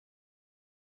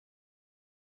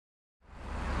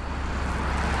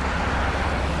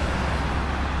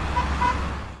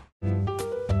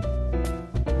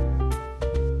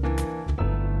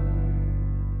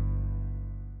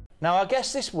Now, our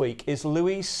guest this week is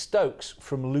Louise Stokes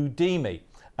from LouDeemy,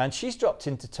 and she's dropped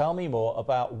in to tell me more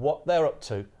about what they're up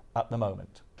to at the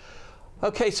moment.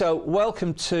 Okay, so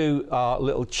welcome to our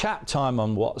little chat time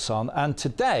on What's On, and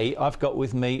today I've got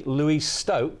with me Louise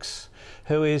Stokes,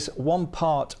 who is one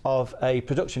part of a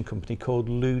production company called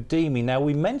LouDeemy. Now,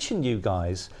 we mentioned you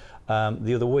guys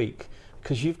the other week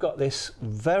because you've got this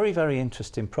very, very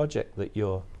interesting project that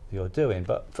you're doing.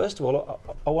 But first of all,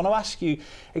 I want to ask you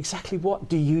exactly what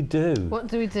do you do? What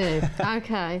do we do?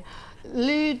 Okay.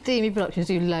 LouDeemy Productions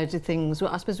do loads of things.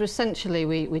 Well, I suppose essentially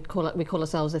we call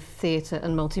ourselves a theatre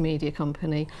and multimedia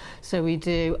company. So we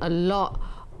do a lot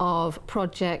of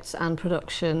projects and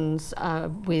productions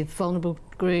with vulnerable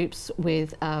groups,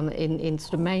 with in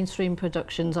sort of mainstream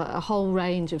productions, a whole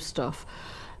range of stuff.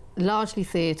 Largely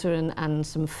theatre and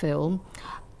some film.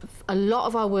 A lot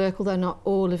of our work, although not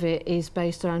all of it, is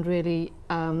based around really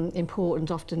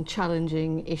important, often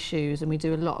challenging issues, and we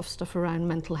do a lot of stuff around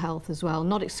mental health as well,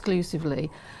 not exclusively,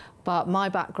 but my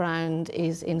background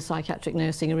is in psychiatric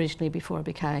nursing originally before I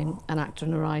became an actor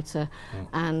and a writer,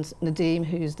 and Nadeem,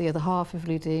 who's the other half of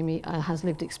LouDeemy, has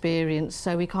lived experience,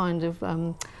 so we kind of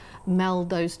meld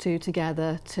those two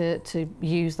together to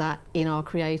use that in our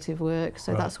creative work,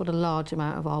 so that's what a large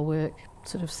amount of our work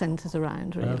sort of centres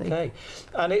around, really. Okay,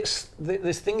 and it's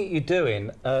this thing that you're doing,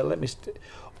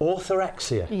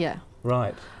 orthorexia. Yeah.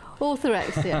 Right.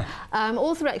 Orthorexia.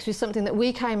 Orthorexia is something that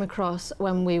we came across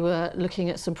when we were looking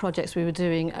at some projects we were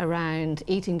doing around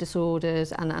eating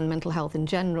disorders and mental health in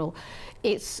general.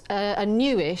 It's a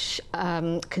newish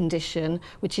condition,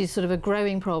 which is sort of a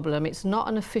growing problem. It's not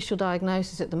an official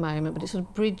diagnosis at the moment, but it sort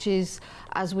of bridges,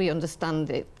 as we understand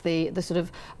it, the sort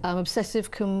of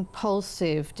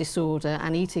obsessive-compulsive disorder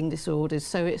and eating disorders.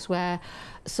 So it's where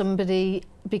somebody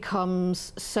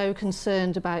becomes so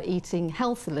concerned about eating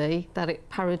healthily that it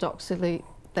paradoxically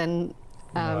then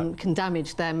can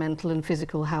damage their mental and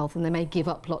physical health, and they may give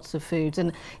up lots of foods,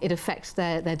 and it affects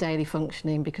their daily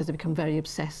functioning because they become very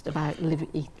obsessed about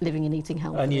living and eating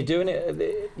healthily. And you're doing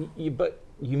it, but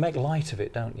you make light of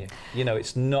it, don't you? You know,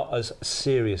 it's not as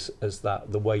serious as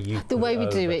that, the way you the way we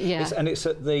do it, yeah. And it's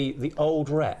at the old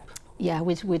Rep. Yeah,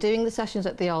 we're doing the sessions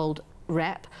at the old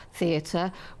Rep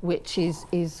Theatre, which is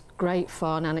great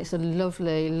fun, and it's a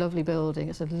lovely building.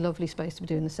 It's a lovely space to be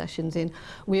doing the sessions in.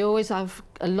 We always have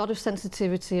a lot of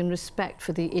sensitivity and respect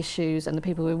for the issues and the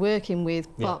people we're working with,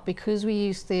 but because we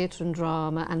use theatre and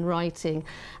drama and writing,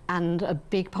 and a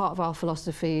big part of our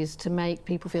philosophy is to make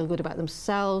people feel good about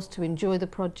themselves, to enjoy the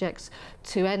projects,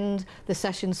 to end the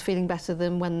sessions feeling better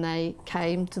than when they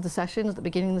came to the session at the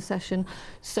beginning of the session.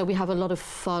 So we have a lot of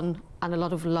fun and a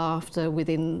lot of laughter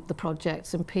within the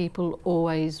projects, and people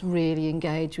always really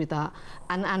engage with that,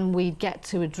 and we get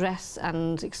to address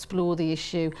and explore the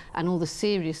issue and all the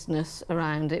seriousness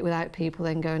around it without people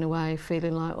then going away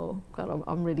feeling like, oh God,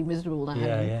 I'm really miserable now.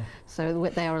 Yeah. So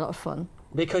they are a lot of fun.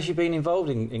 Because you've been involved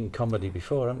in comedy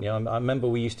before, haven't you? I remember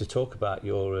we used to talk about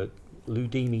your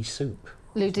LouDeemy soup.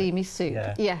 LouDeemy soup,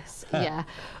 yes, yeah.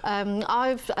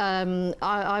 I've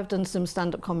done some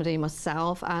stand-up comedy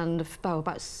myself, and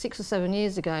about 6 or 7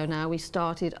 years ago now we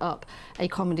started up a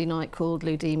comedy night called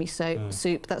LouDeemy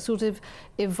Soup that sort of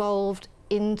evolved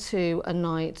into a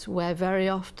night where very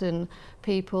often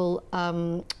people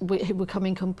were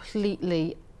coming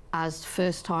completely as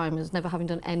first-timers, never having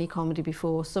done any comedy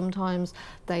before. Sometimes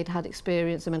they'd had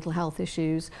experience of mental health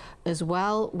issues as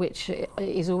well, which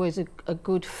is always a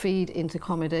good feed into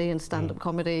comedy and stand-up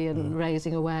comedy and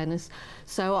raising awareness.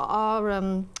 So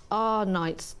our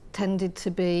nights tended to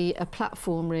be a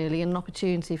platform, really, and an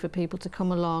opportunity for people to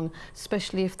come along,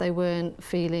 especially if they weren't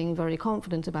feeling very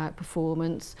confident about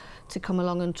performance, to come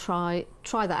along and try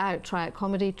out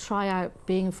comedy, try out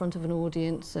being in front of an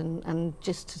audience, and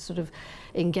just to sort of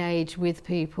engage with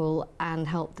people and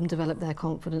help them develop their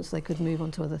confidence so they could move on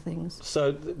to other things.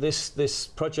 So this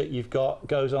project you've got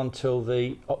goes on till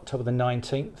the October the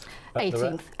 19th?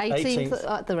 18th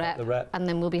at the Rep, and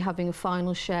then we'll be having a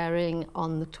final sharing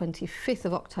on the 25th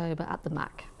of October at the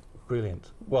Mac.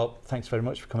 Brilliant. Well, thanks very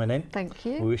much for coming in. Thank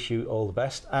you. We wish you all the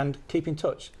best, and keep in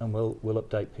touch, and we'll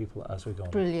update people as we go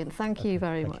on. Brilliant. Thank you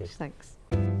very much. Thanks.